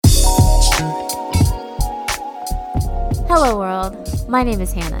Hello, world. My name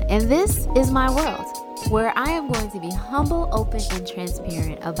is Hannah, and this is my world, where I am going to be humble, open, and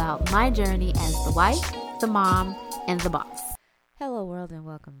transparent about my journey as the wife, the mom, and the boss. Hello, world, and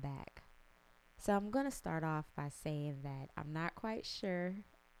welcome back. So, I'm going to start off by saying that I'm not quite sure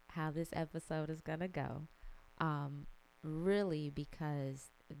how this episode is going to go. Um, really,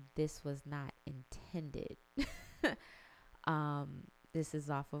 because this was not intended. um, this is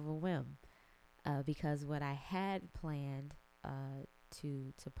off of a whim. Because what I had planned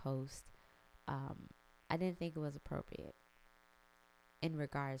to post, um, I didn't think it was appropriate in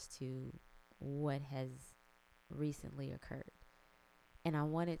regards to what has recently occurred. And I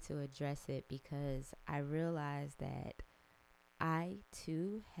wanted to address it because I realized that I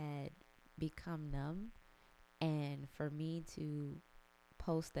too had become numb. And for me to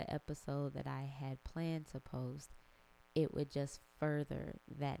post the episode that I had planned to post, it would just further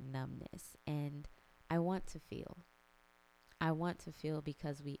that numbness. And I want to feel. I want to feel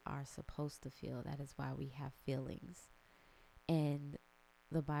because we are supposed to feel. That is why we have feelings. And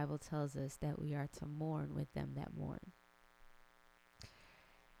the Bible tells us that we are to mourn with them that mourn.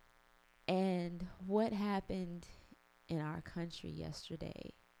 And what happened in our country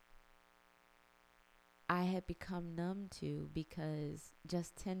yesterday, I had become numb to because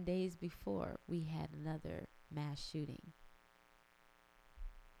just 10 days before we had another mass shooting.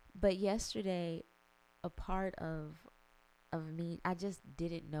 But yesterday, a part of me, I just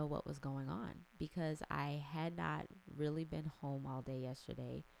didn't know what was going on because I had not really been home all day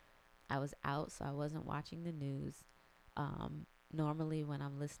yesterday. I was out, so I wasn't watching the news. Normally, when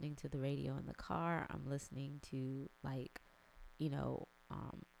I'm listening to the radio in the car, I'm listening to you know,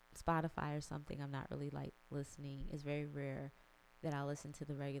 Spotify or something. I'm not really like listening. It's very rare that I'll listen to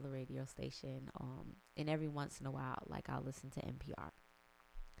the regular radio station. And every once in a while, like I'll listen to NPR.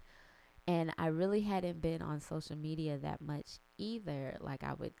 And I really hadn't been on social media that much either. Like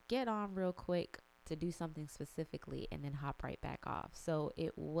I would get on real quick to do something specifically and then hop right back off. So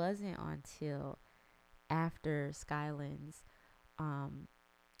it wasn't until after Skyland's um,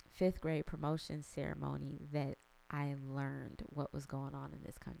 fifth grade promotion ceremony that I learned what was going on in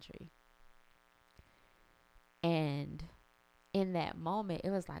this country. And in that moment, it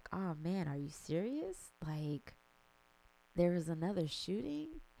was like, oh man, are you serious? Like, there was another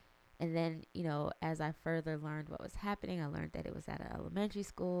shooting? And then, as I further learned what was happening, I learned that it was at an elementary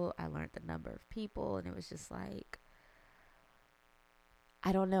school. I learned the number of people, and it was just like,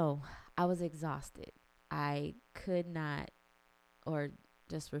 I don't know. I was exhausted. I could not or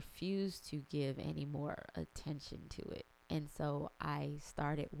just refused to give any more attention to it. And so I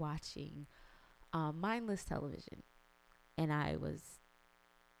started watching mindless television. And I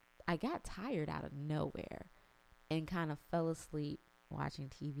got tired out of nowhere and kind of fell asleep watching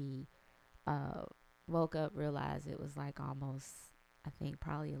TV. Uh, Woke up, realized it was like almost, I think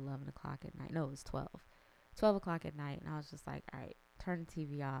probably 11 o'clock at night. No, it was 12 o'clock at night. And I was just like, all right, turn the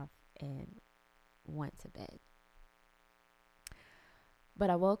TV off and went to bed. But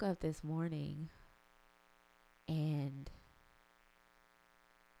I woke up this morning and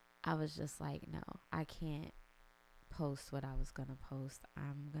I was just like, no, I can't post what I was going to post.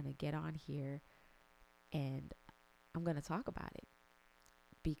 I'm going to get on here and I'm going to talk about it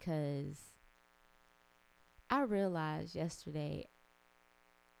because I realized yesterday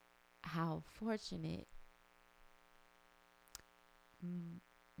how fortunate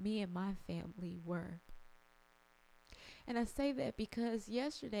me and my family were. And I say that because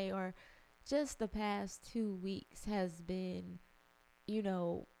yesterday or just the past 2 weeks has been, you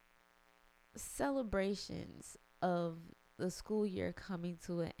know, celebrations of the school year coming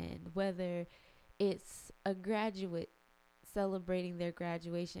to an end, whether it's a graduate celebrating their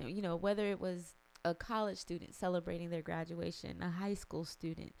graduation, whether it was a college student celebrating their graduation, a high school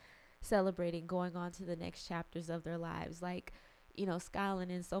student celebrating going on to the next chapters of their lives. Like,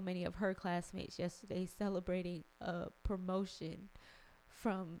 Skyland and so many of her classmates yesterday celebrating a promotion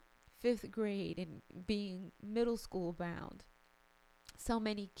from fifth grade and being middle school bound. So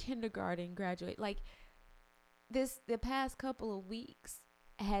many kindergarten graduate. Like the past couple of weeks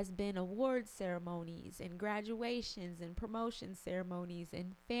has been award ceremonies and graduations and promotion ceremonies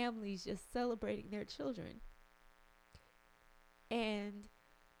and families just celebrating their children. And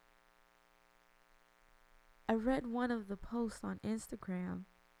I read one of the posts on Instagram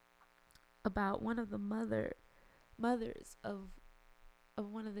about one of the mothers of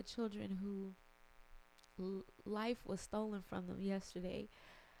one of the children who life was stolen from them yesterday.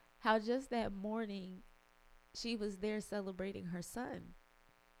 How just that morning she was there celebrating her son,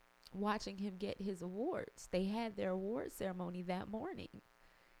 watching him get his awards. They had their award ceremony that morning.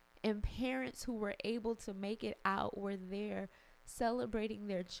 And parents who were able to make it out were there celebrating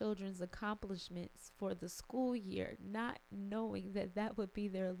their children's accomplishments for the school year, not knowing that that would be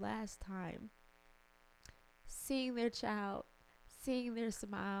their last time seeing their child, seeing their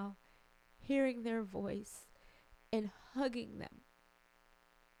smile, hearing their voice, and hugging them.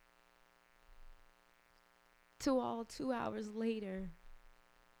 To all 2 hours later,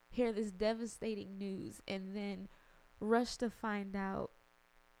 hear this devastating news and then rush to find out,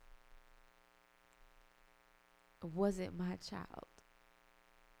 was it my child?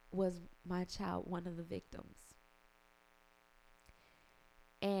 Was my child one of the victims?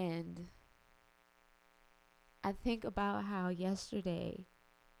 And I think about how yesterday,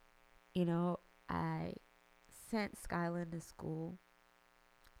 I sent Skyland to school.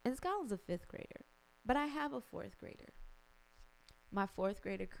 And Skyland's a 5th grader, but I have a 4th grader. My 4th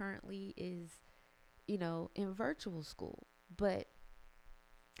grader currently is, in virtual school. But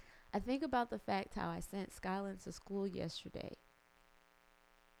I think about the fact how I sent Skyland to school yesterday,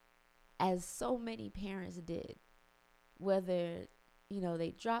 as so many parents did, whether,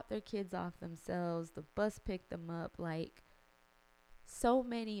 they dropped their kids off themselves, the bus picked them up. Like, so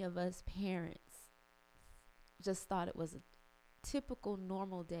many of us parents just thought it was a typical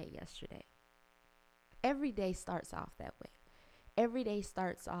normal day yesterday. Every day starts off that way. Every day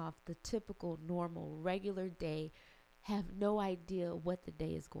starts off the typical, normal, regular day. Have no idea what the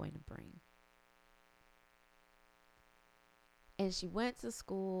day is going to bring. And she went to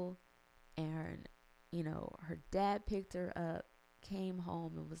school and, her dad picked her up, came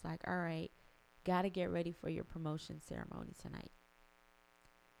home and was like, all right, got to get ready for your promotion ceremony tonight.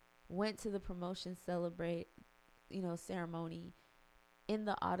 Went to the promotion ceremony in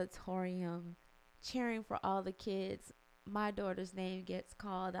the auditorium, cheering for all the kids. My daughter's name gets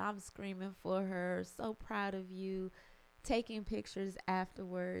called. I'm screaming for her. So proud of you. Taking pictures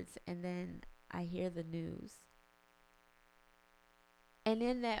afterwards. And then I hear the news. And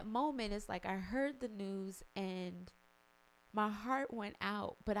in that moment, it's like I heard the news and my heart went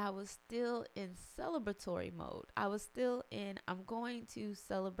out, but I was still in celebratory mode. I was still in, I'm going to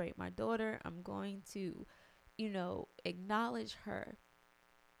celebrate my daughter. I'm going to, acknowledge her.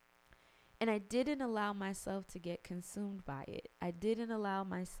 And I didn't allow myself to get consumed by it. I didn't allow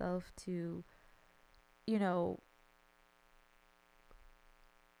myself to,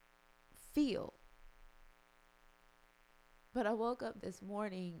 feel. But I woke up this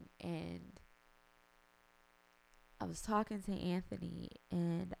morning and I was talking to Anthony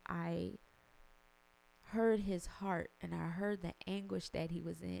and I heard his heart and I heard the anguish that he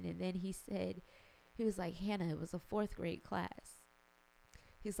was in. And then he was like, Hannah, it was a 4th grade class.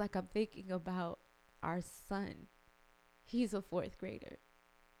 He's like, I'm thinking about our son. He's a 4th grader.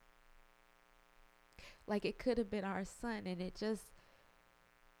 Like, it could have been our son, and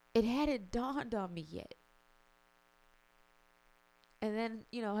it hadn't dawned on me yet. And then,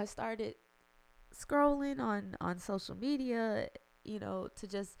 I started scrolling on social media, to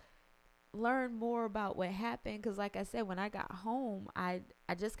just learn more about what happened. Because like I said, when I got home, I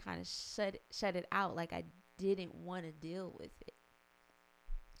just kind of shut it out. Like, I didn't want to deal with it.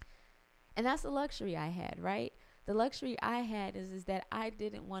 And that's the luxury I had, right? The luxury I had is that I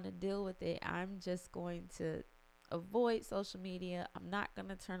didn't want to deal with it. I'm just going to avoid social media. I'm not going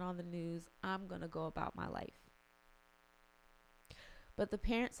to turn on the news. I'm going to go about my life. But the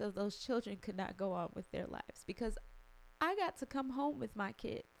parents of those children could not go on with their lives because I got to come home with my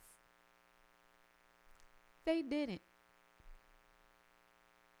kids. They didn't.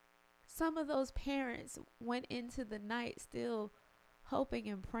 Some of those parents went into the night still hoping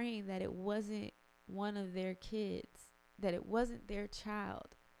and praying that it wasn't one of their kids, that it wasn't their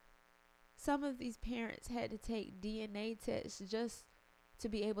child. Some of these parents had to take DNA tests just to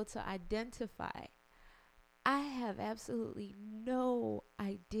be able to identify. I have absolutely no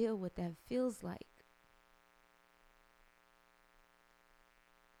idea what that feels like.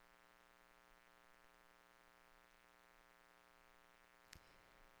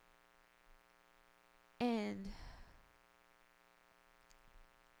 And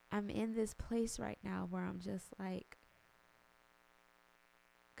I'm in this place right now where I'm just like,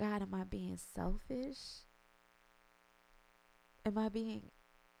 God, am I being selfish? I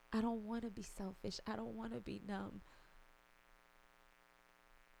don't want to be selfish. I don't want to be numb.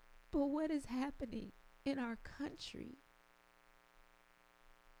 But what is happening in our country?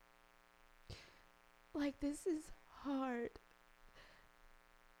 Like, this is hard.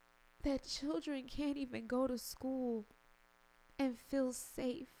 That children can't even go to school and feel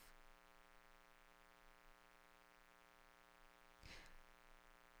safe.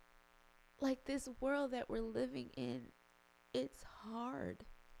 Like, this world that we're living in, it's hard.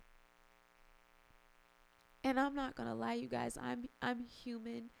 And I'm not going to lie, you guys, I'm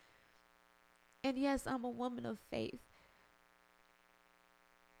human. And yes, I'm a woman of faith.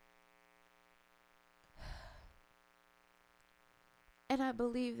 And I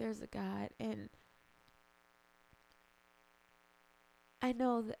believe there's a God, and I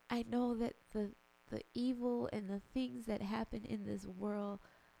know that the evil and the things that happen in this world,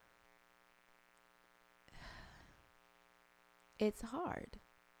 it's hard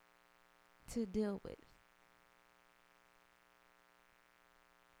to deal with.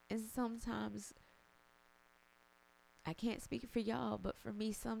 And sometimes, I can't speak for y'all, but for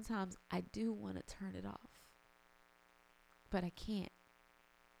me, sometimes I do want to turn it off. But I can't,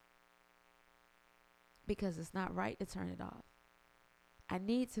 because it's not right to turn it off. I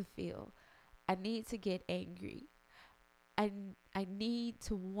need to feel. I need to get angry. I need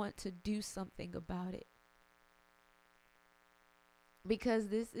to want to do something about it. Because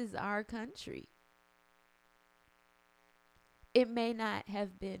this is our country. It may not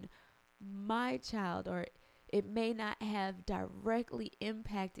have been my child, or it may not have directly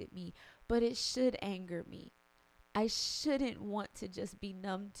impacted me, but it should anger me. I shouldn't want to just be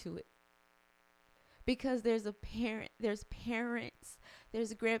numb to it. Because there's parents, there's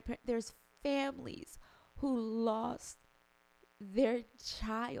grandparents, there's families who lost their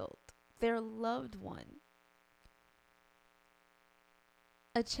child, their loved one.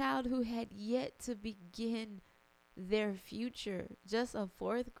 A child who had yet to begin their future, just a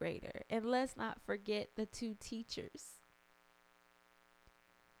fourth grader. And let's not forget the two teachers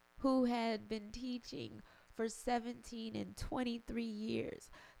who had been teaching for 17 and 23 years.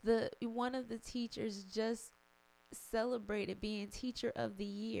 One of the teachers just celebrated being Teacher of the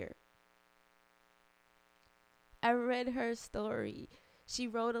Year. I read her story. She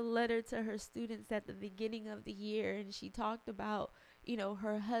wrote a letter to her students at the beginning of the year, and she talked about,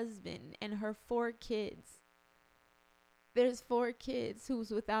 her husband and her 4 kids. There's 4 kids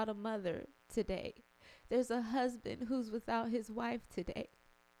who's without a mother today. There's a husband who's without his wife today.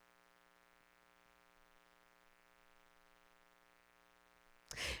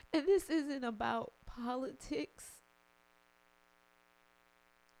 And this isn't about politics.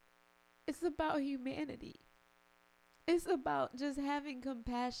 It's about humanity. It's about just having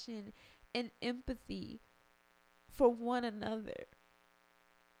compassion and empathy for one another,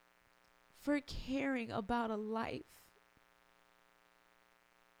 for caring about a life.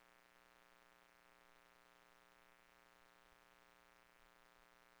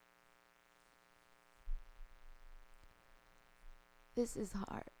 This is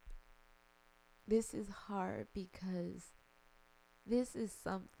hard. This is hard because this is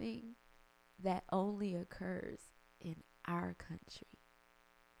something that only occurs in our country.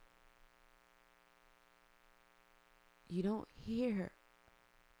 You don't hear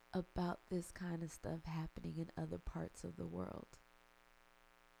about this kind of stuff happening in other parts of the world.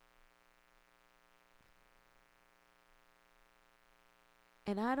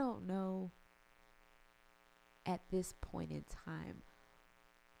 And I don't know at this point in time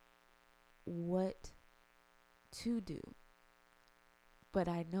what to do. But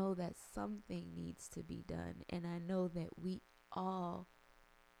I know that something needs to be done, and I know that we all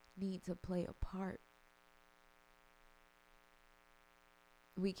need to play a part.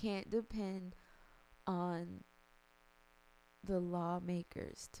 We can't depend on the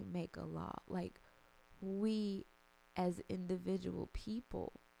lawmakers to make a law. Like, we as individual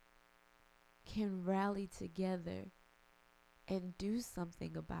people can rally together and do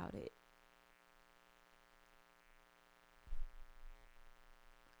something about it.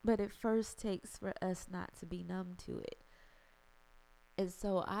 But it first takes for us not to be numb to it. And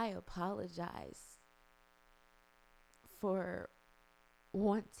so I apologize for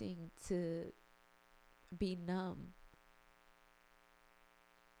wanting to be numb.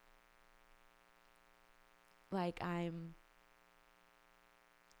 Like, I'm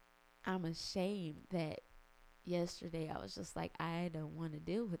ashamed that yesterday I was just like, I don't want to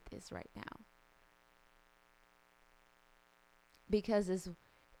deal with this right now. Because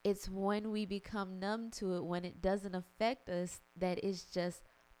it's when we become numb to it, when it doesn't affect us, that it's just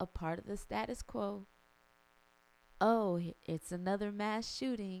a part of the status quo. Oh, it's another mass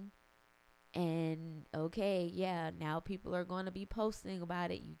shooting. And okay, yeah, now people are going to be posting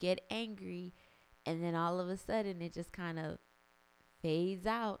about it. You get angry. And then all of a sudden it just kind of fades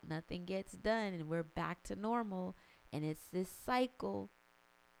out. Nothing gets done. And we're back to normal. And it's this cycle.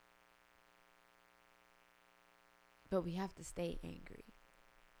 But we have to stay angry.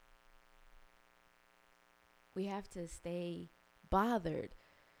 We have to stay bothered.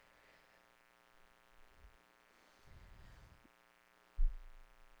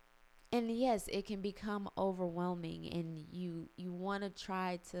 And yes, it can become overwhelming, and you want to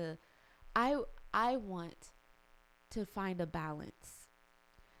try to I I want to find a balance.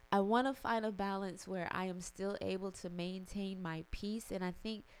 I want to find a balance where I am still able to maintain my peace, and I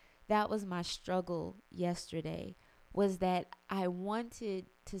think that was my struggle yesterday, was that I wanted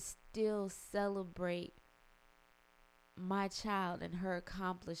to still celebrate my child and her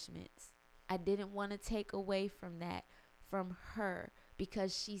accomplishments. I didn't want to take away from that from her,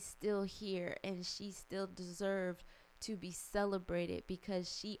 because she's still here and she still deserved to be celebrated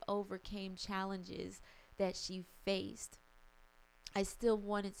because she overcame challenges that she faced. I still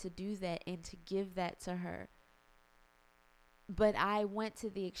wanted to do that and to give that to her. But I went to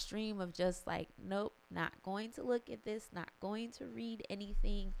the extreme of just like, nope, not going to look at this, not going to read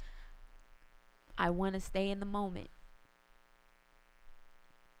anything. I want to stay in the moment.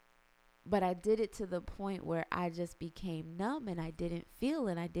 But I did it to the point where I just became numb and I didn't feel,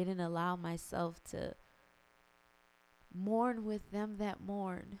 and I didn't allow myself to mourn with them that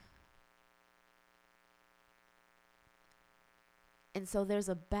mourn. And so there's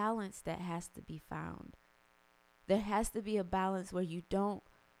a balance that has to be found. There has to be a balance where you don't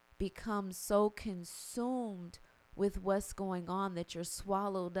become so consumed with what's going on that you're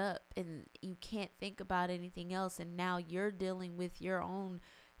swallowed up and you can't think about anything else. And now you're dealing with your own,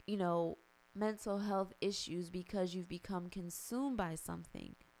 mental health issues because you've become consumed by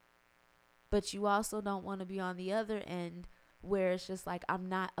something. But you also don't want to be on the other end where it's just like, I'm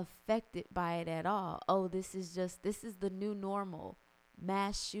not affected by it at all. Oh, this is the new normal.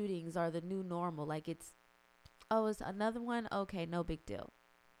 Mass shootings are the new normal. Like it's another one. Okay, no big deal.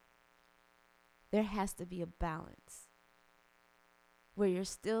 There has to be a balance where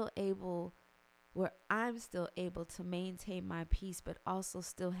I'm still able to maintain my peace, but also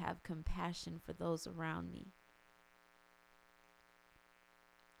still have compassion for those around me.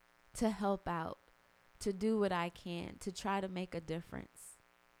 To help out, to do what I can, to try to make a difference.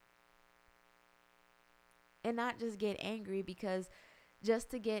 And not just get angry, because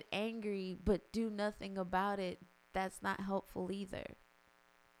just to get angry but do nothing about it, that's not helpful either.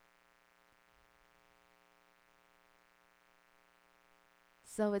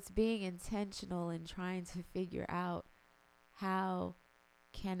 So it's being intentional and trying to figure out, how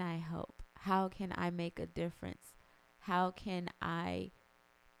can I help? How can I make a difference? How can I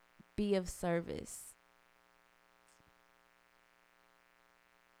be of service?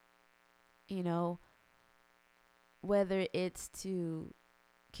 Whether it's to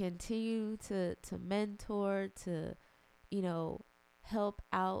continue to mentor, to, help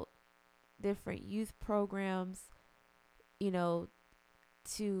out different youth programs,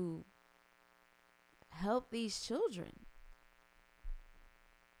 to help these children.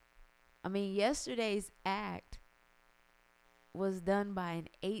 I mean, yesterday's act was done by an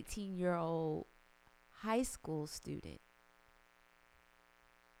 18-year-old high school student.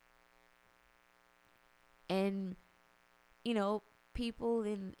 And, people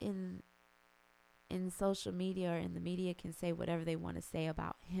in social media or in the media can say whatever they want to say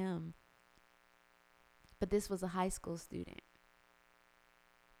about him. But this was a high school student.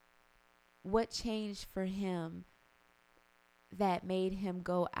 What changed for him that made him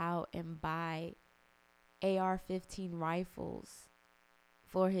go out and buy AR-15 rifles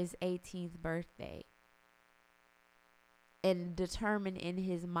for his 18th birthday and determine in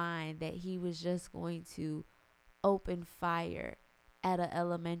his mind that he was just going to open fire at an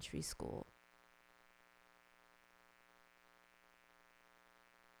elementary school?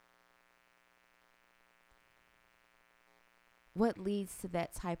 What leads to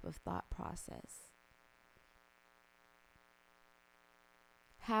that type of thought process?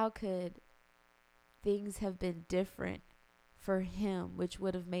 How could things have been different for him, which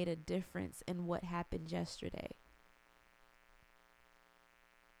would have made a difference in what happened yesterday?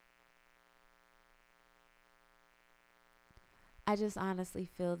 I just honestly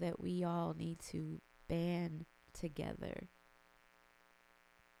feel that we all need to band together,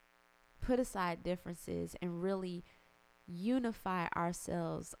 put aside differences, and really unify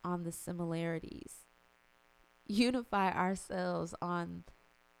ourselves on the similarities, unify ourselves on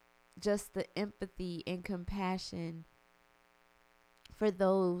just the empathy and compassion for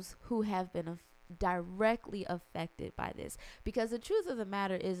those who have been directly affected by this. Because the truth of the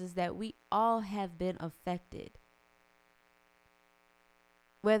matter is that we all have been affected.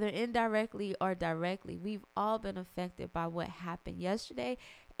 Whether indirectly or directly, we've all been affected by what happened yesterday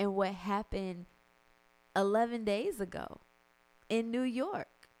and what happened 11 days ago in New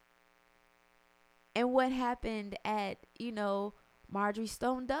York. And what happened at, Marjorie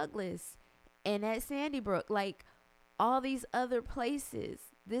Stone Douglas and at Sandy Brook, like all these other places.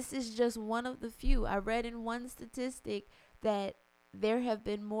 This is just one of the few. I read in one statistic that there have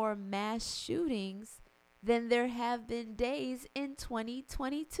been more mass shootings than there have been days in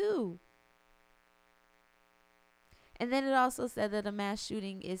 2022. And then it also said that a mass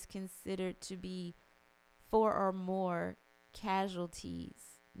shooting is considered to be 4 or more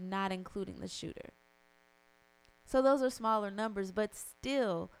casualties, not including the shooter. So those are smaller numbers, but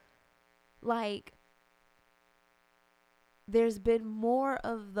still, like, there's been more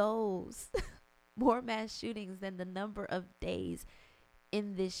of those, more mass shootings than the number of days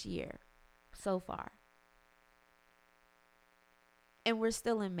in this year so far. And we're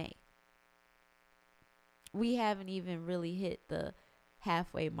still in May. We haven't even really hit the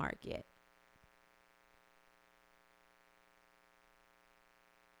halfway mark yet.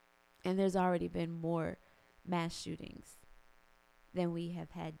 And there's already been more mass shootings than we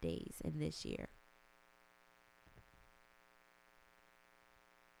have had days in this year.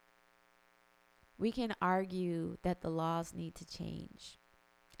 We can argue that the laws need to change.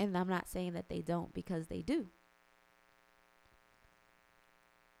 And I'm not saying that they don't, because they do.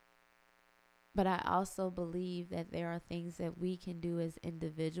 But I also believe that there are things that we can do as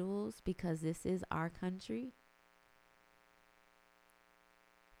individuals, because this is our country.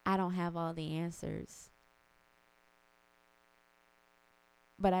 I don't have all the answers,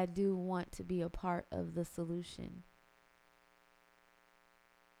 but I do want to be a part of the solution.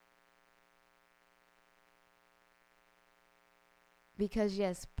 Because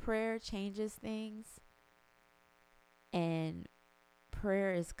yes, prayer changes things, and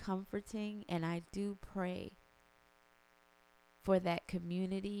prayer is comforting, and I do pray for that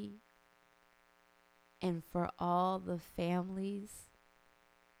community and for all the families,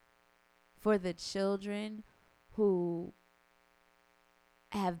 for the children who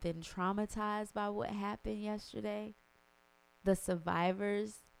have been traumatized by what happened yesterday, the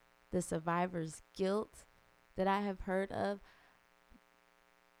survivors' guilt that I have heard of.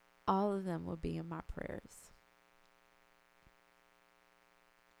 All of them will be in my prayers.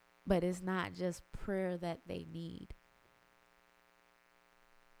 But it's not just prayer that they need.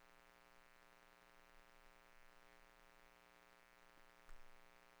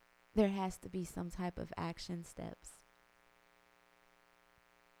 There has to be some type of action steps.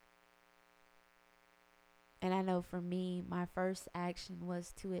 And I know for me, my first action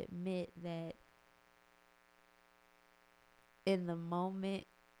was to admit that in the moment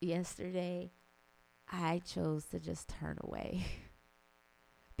yesterday, I chose to just turn away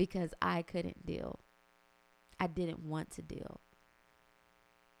because I couldn't deal. I didn't want to deal.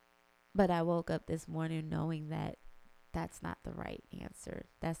 But I woke up this morning knowing that that's not the right answer.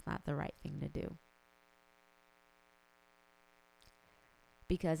 That's not the right thing to do.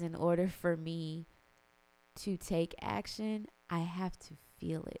 Because in order for me to take action, I have to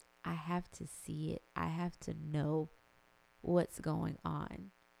feel it. I have to see it. I have to know what's going on,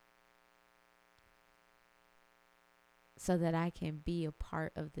 so that I can be a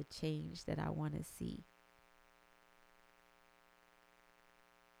part of the change that I want to see.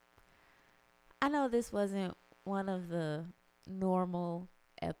 I know this wasn't one of the normal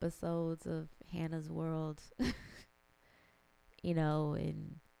episodes of Hannah's World,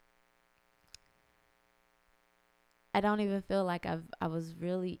 and I don't even feel like I was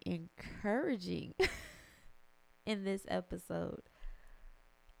really encouraging in this episode,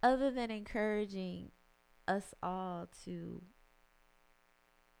 other than encouraging us all to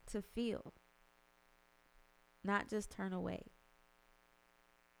feel, not just turn away.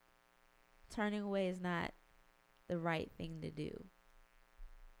 Turning away is not the right thing to do.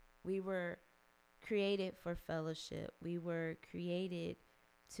 We were created for fellowship. We were created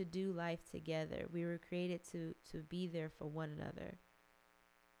to do life together. We were created to be there for one another.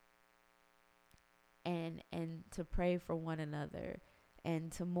 And to pray for one another,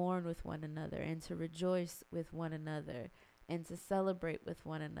 and to mourn with one another, and to rejoice with one another, and to celebrate with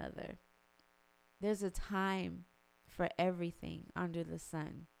one another. There's a time for everything under the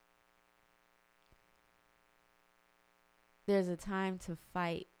sun. There's a time to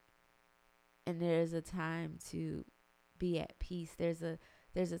fight, and there's a time to be at peace. There's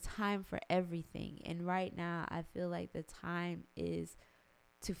a time for everything. And right now, I feel like the time is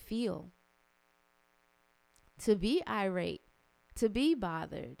to feel, to be irate, to be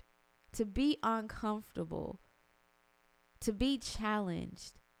bothered, to be uncomfortable, to be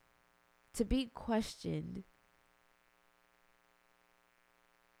challenged, to be questioned,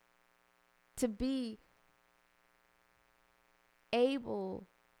 to be able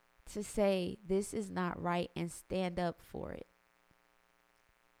to say this is not right and stand up for it.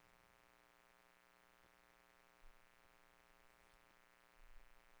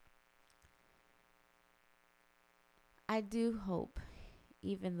 I do hope,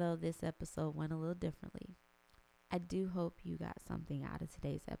 even though this episode went a little differently, I do hope you got something out of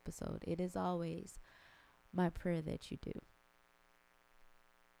today's episode. It is always my prayer that you do.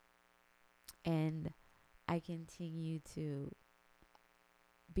 And I continue to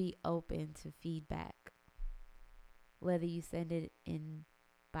be open to feedback, whether you send it in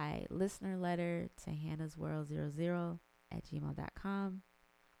by listener letter to hannahsworld00@gmail.com,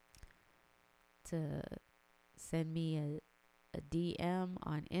 to send me a DM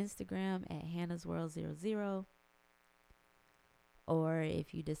on Instagram at hannahsworld00, or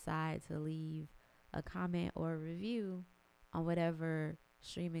if you decide to leave a comment or a review on whatever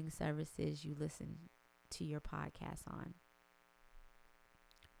streaming services you listen to your podcast on.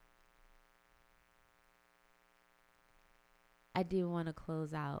 I do want to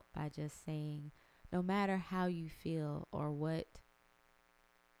close out by just saying, no matter how you feel or what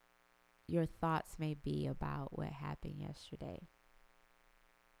your thoughts may be about what happened yesterday,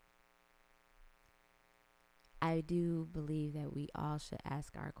 I do believe that we all should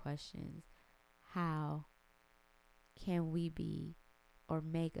ask our questions. How can we be or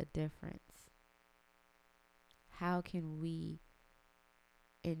make a difference? How can we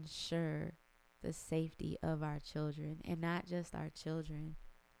ensure the safety of our children, and not just our children,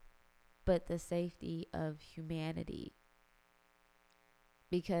 but the safety of humanity?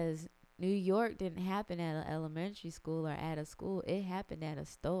 Because New York didn't happen at an elementary school or at a school. It happened at a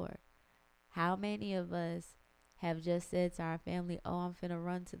store. How many of us have just said to our family, oh, I'm finna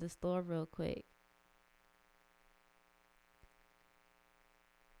run to the store real quick?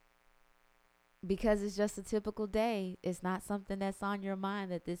 Because it's just a typical day. It's not something that's on your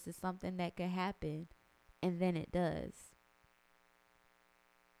mind that this is something that could happen. And then it does.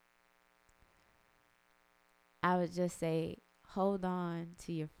 I would just say, hold on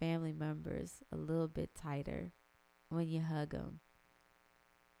to your family members a little bit tighter when you hug them.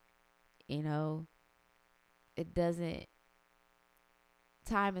 You know,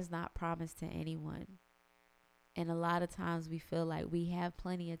 time is not promised to anyone. And a lot of times we feel like we have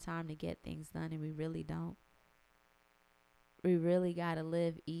plenty of time to get things done, and we really don't. We really got to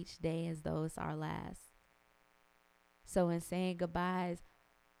live each day as though it's our last. So in saying goodbyes,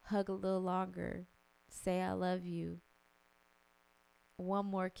 hug a little longer. Say I love you. One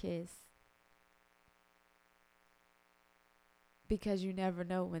more kiss. Because you never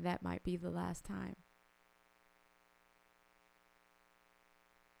know when that might be the last time.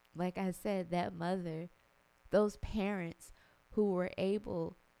 Like I said, that mother, those parents who were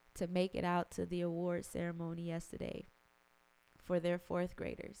able to make it out to the award ceremony yesterday for their fourth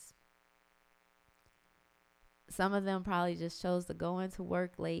graders. Some of them probably just chose to go into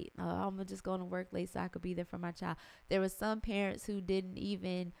work late. Oh, I'm just going to work late so I could be there for my child. There were some parents who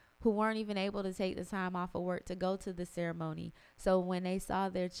weren't even able to take the time off of work to go to the ceremony. So when they saw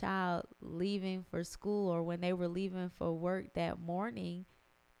their child leaving for school, or when they were leaving for work that morning,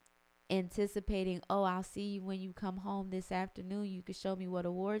 anticipating, oh, I'll see you when you come home this afternoon. You could show me what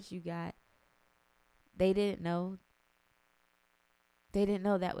awards you got. They didn't know. They didn't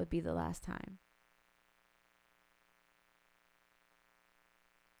know that would be the last time.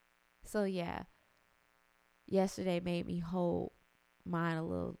 So yeah, yesterday made me hold mine a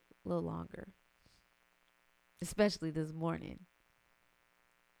little longer, especially this morning.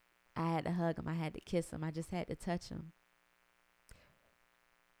 I had to hug him. I had to kiss him. I just had to touch him.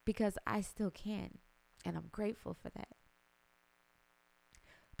 Because I still can, and I'm grateful for that.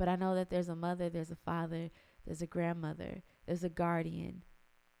 But I know that there's a mother, there's a father, there's a grandmother, there's a guardian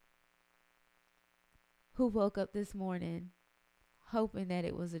who woke up this morning hoping that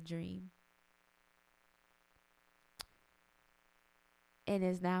it was a dream, and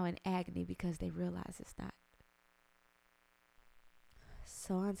is now in agony because they realize it's not.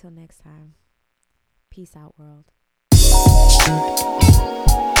 So until next time, peace out, world.